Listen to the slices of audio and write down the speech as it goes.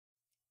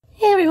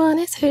Hey everyone,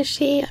 it's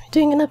Hoshi. I'm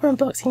doing another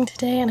unboxing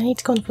today and I need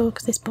to go on the floor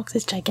because this box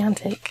is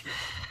gigantic.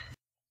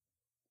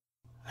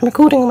 I'm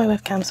recording on my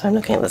webcam, so I'm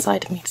looking at the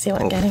side of me to see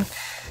what I'm getting.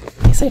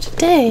 Okay, so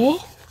today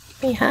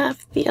we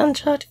have the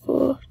Uncharted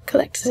 4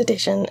 Collector's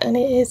Edition and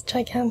it is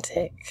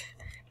gigantic.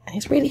 And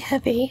it's really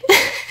heavy.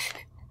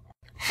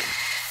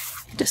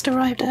 It just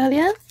arrived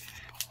earlier.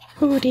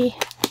 I've already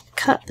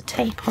cut the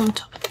tape on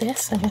top of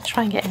this. I'm going to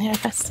try and get in here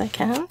as best as I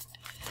can.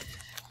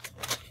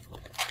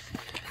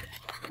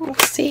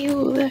 Let's see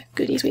all the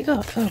goodies we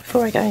got. Oh,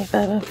 before I go any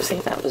further, see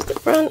that was the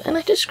front, and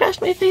I just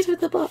scratched my face with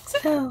the box.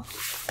 Ow!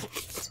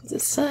 That's what the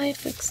side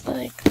looks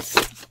like. This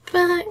is the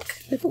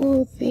back with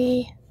all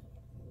the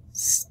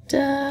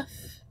stuff.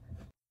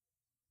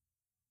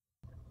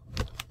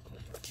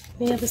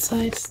 The other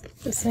side's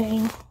the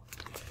same.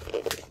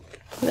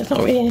 There's not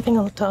really anything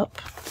on the top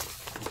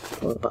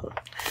or the bottom.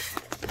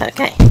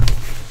 Okay.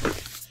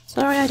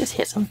 Sorry, I just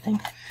hit something.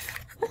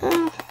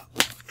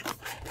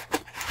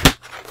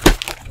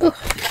 Oh,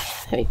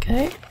 there we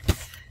go.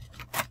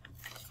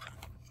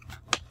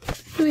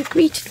 We're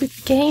greeted with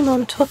the game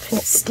on top in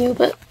its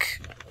steelbook.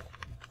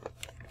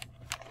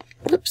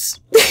 Oops.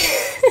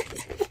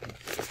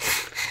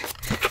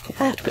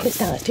 I have to put this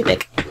down, it's too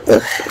big.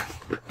 Ugh.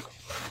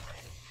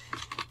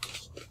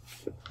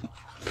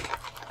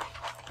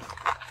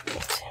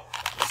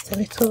 Just a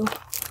little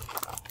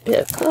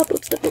bit of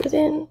cardboard stuff that was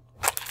in.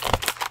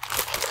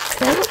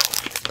 Okay.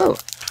 Oh.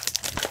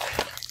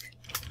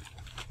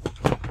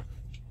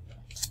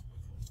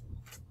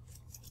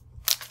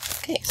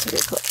 Okay, so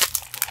we've got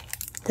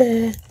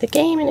the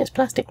game in its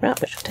plastic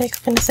wrap, which I'll take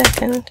off in a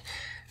second.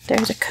 There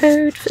is a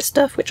code for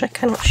stuff which I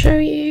cannot show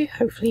you.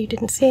 Hopefully you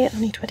didn't see it. I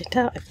need to edit it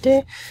out if I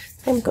do.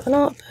 Then we've got an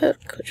art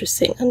book, which is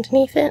sitting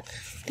underneath it.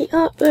 The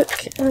art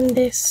book and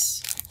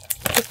this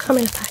will come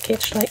in a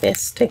package like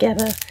this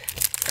together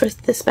for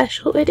the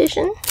special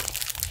edition.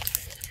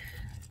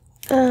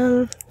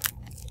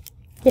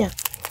 Yeah,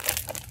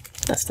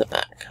 that's the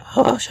back.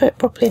 I'll show it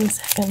properly in a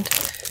second.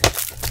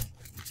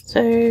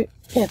 So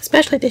yeah, the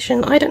special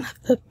edition, I don't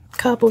have the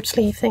cardboard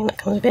sleeve thing that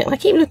comes with it. And I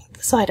keep looking at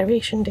the side, I really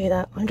shouldn't do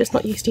that. I'm just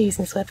not used to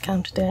using this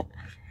webcam to do it.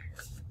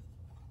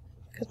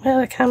 Because my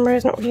other camera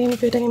is not really any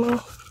good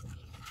anymore.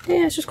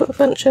 Yeah, it's just got a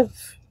bunch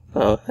of...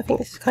 well, I think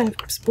this is kind of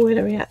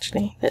spoilery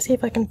actually. Let's see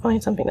if I can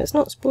find something that's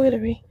not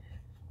spoilery.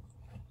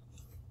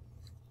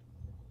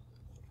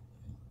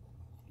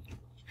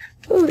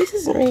 Oh, this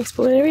isn't really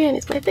spoilery and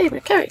it's my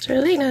favourite character,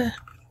 Elena.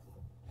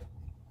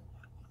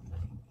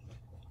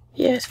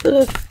 Yeah, it's full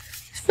of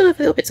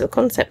little bits of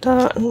concept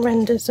art and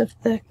renders of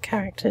the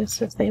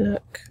characters as they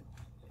look.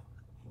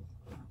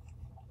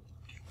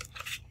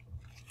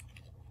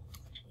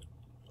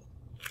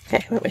 Okay,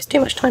 I won't waste too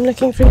much time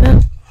looking through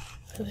that.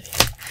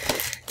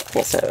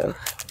 Okay, so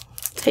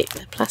take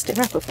the plastic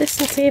wrap off this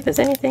and see if there's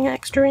anything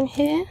extra in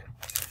here.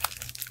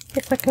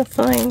 If I can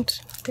find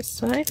this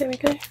side, there we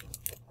go.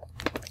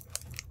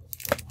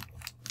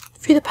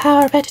 Through the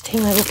power of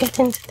editing I will get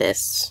into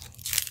this.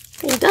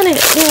 You've done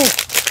it! Yay!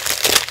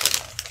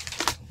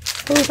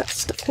 Oh, that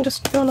stuff can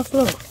just go on the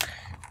floor.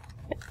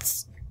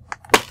 Let's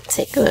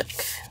take a look.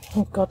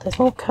 Oh god, there's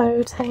more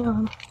codes. Hang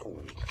on.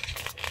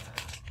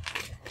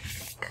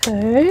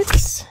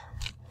 Codes.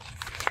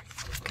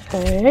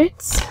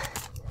 Codes.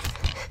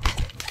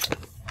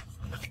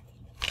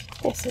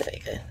 Okay, so there we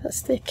go.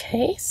 That's the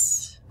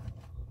case.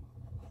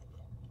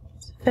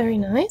 It's very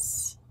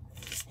nice.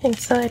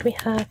 Inside we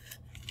have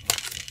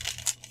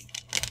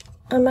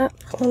a map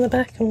on the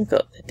back and we've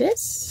got the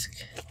disc.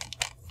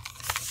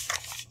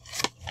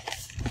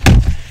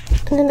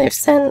 And then they've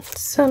sent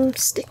some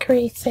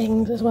stickery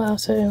things as well,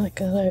 so like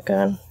a logo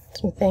and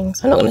some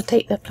things. I'm not going to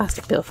take the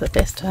plastic bit off of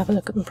this to have a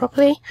look at them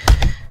properly.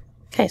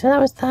 Okay, so that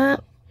was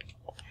that.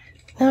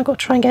 Now I've got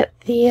to try and get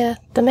the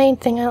main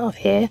thing out of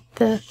here,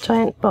 the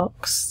giant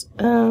box.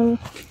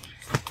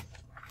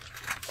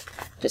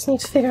 Just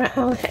need to figure out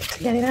how the heck to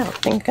get it out. I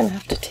think I'm going to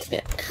have to tip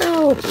it.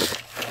 Ow!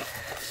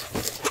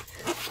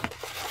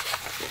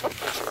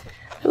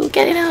 We'll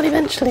get it out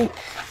eventually.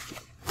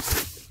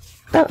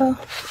 Uh-oh.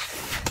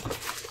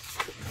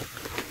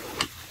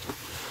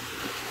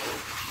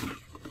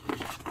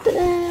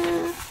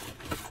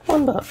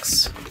 One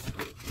box.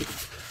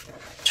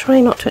 Try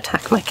not to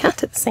attack my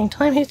cat at the same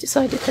time, who's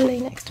decided to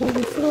lay next to me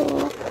on the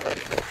floor.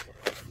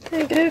 There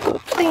we go, got a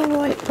plain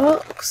white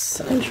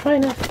box. I'm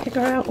trying to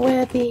figure out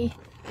where the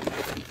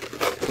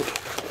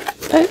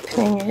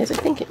opening is. I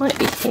think it might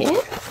be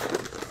here.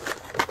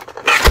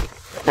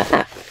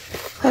 Aha.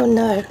 Oh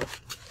no.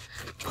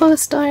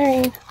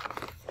 Polystyrene.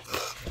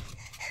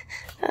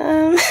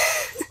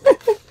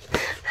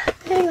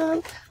 Hang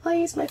on, I'll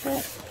use my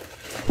bit.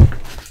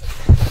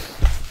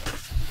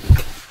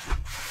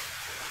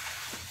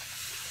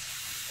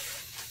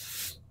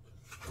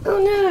 Oh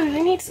no,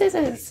 I need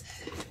scissors.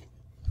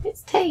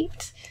 It's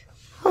taped.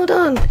 Hold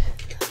on.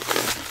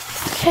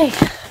 Okay,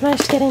 I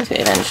managed to get into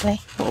it eventually.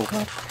 Oh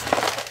god.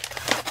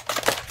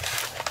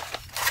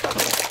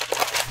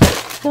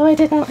 No, I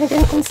didn't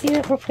conceal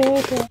it properly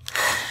either.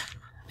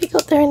 We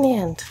got there in the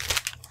end.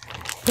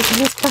 We can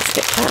use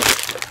plastic wrap.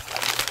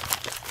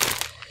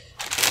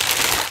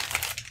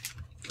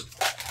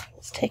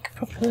 take a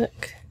proper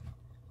look.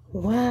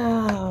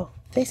 Wow,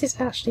 this is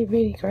actually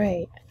really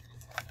great.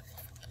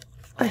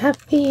 I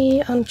have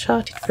the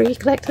Uncharted 3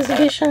 Collector's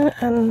Edition,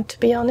 and to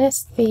be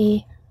honest,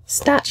 the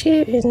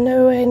statue is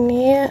nowhere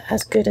near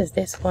as good as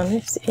this one.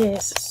 This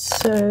is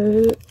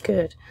so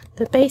good.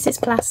 The base is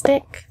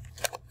plastic,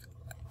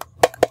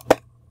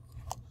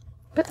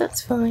 but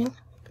that's fine.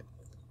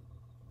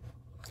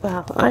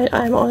 Wow,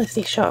 I'm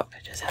honestly shocked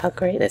at just how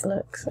great this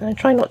looks. And I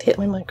try not to hit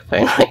my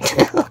microphone right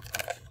now.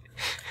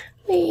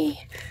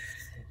 Whee!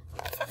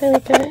 There we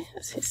go,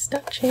 that's his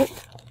statue.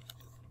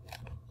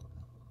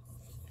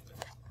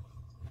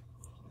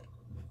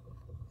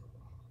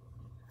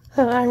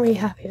 Oh, I'm really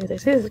happy with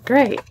this. This is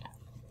great.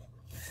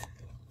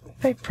 I'm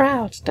very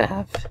proud to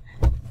have.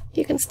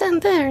 You can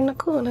stand there in the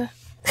corner.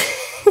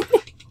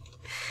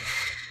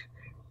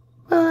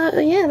 Well,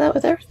 yeah, that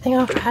was everything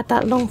after I had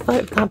that long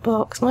fight with that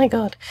box. My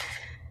god.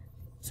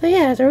 So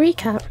yeah, as a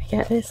recap, we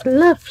get this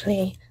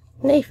lovely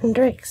Nathan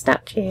Drake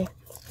statue.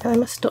 And I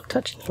must stop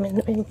touching him in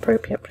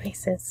inappropriate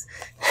places.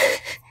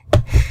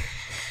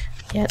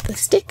 Yeah, the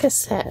sticker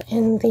set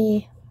in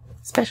the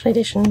special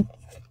edition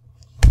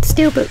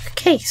steelbook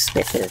case,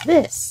 which is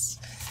this.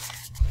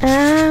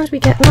 And we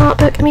get an art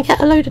book, and we get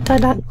a load of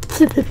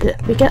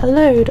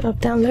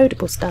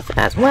downloadable stuff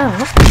as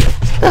well.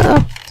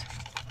 Uh-oh.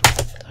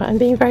 Right, I'm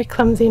being very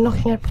clumsy and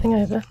knocking everything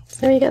over.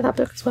 So you get that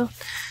book as well.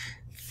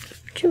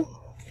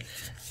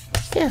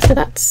 Yeah, so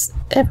that's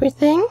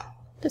everything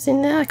that's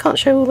in there. I can't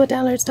show all the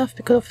download stuff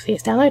because obviously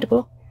it's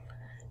downloadable.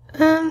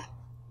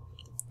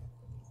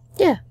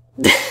 Yeah.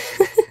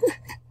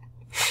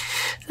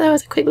 So that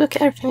was a quick look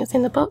at everything that's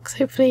in the box.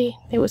 Hopefully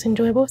it was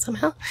enjoyable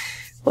somehow,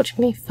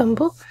 watching me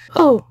fumble.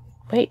 Oh,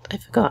 wait, I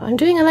forgot. I'm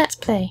doing a Let's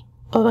Play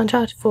of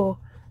Uncharted 4,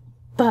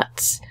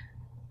 but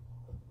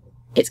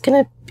it's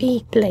going to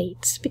be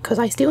late because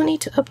I still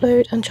need to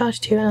upload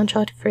Uncharted 2 and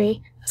Uncharted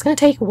 3. It's going to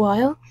take a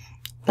while.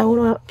 I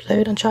want to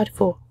upload Uncharted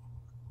 4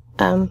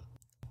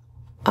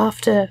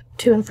 after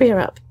 2 and 3 are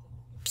up.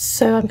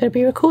 So I'm going to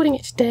be recording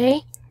it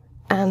today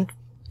and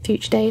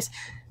future days,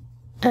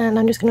 and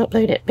I'm just going to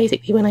upload it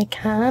basically when I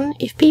can.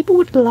 If people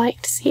would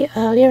like to see it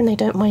earlier and they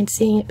don't mind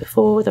seeing it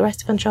before the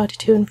rest of Uncharted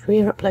 2 and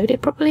 3 are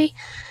uploaded properly,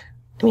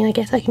 I mean, I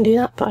guess I can do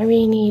that, but I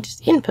really need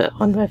input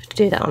on whether to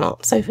do that or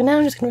not. So for now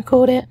I'm just going to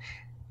record it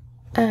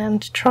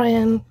and try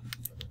and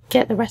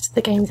get the rest of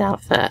the games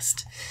out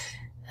first.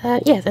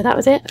 Yeah, so that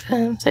was it.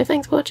 So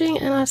thanks for watching,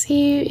 and I'll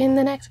see you in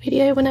the next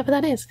video whenever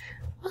that is.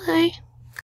 Bye!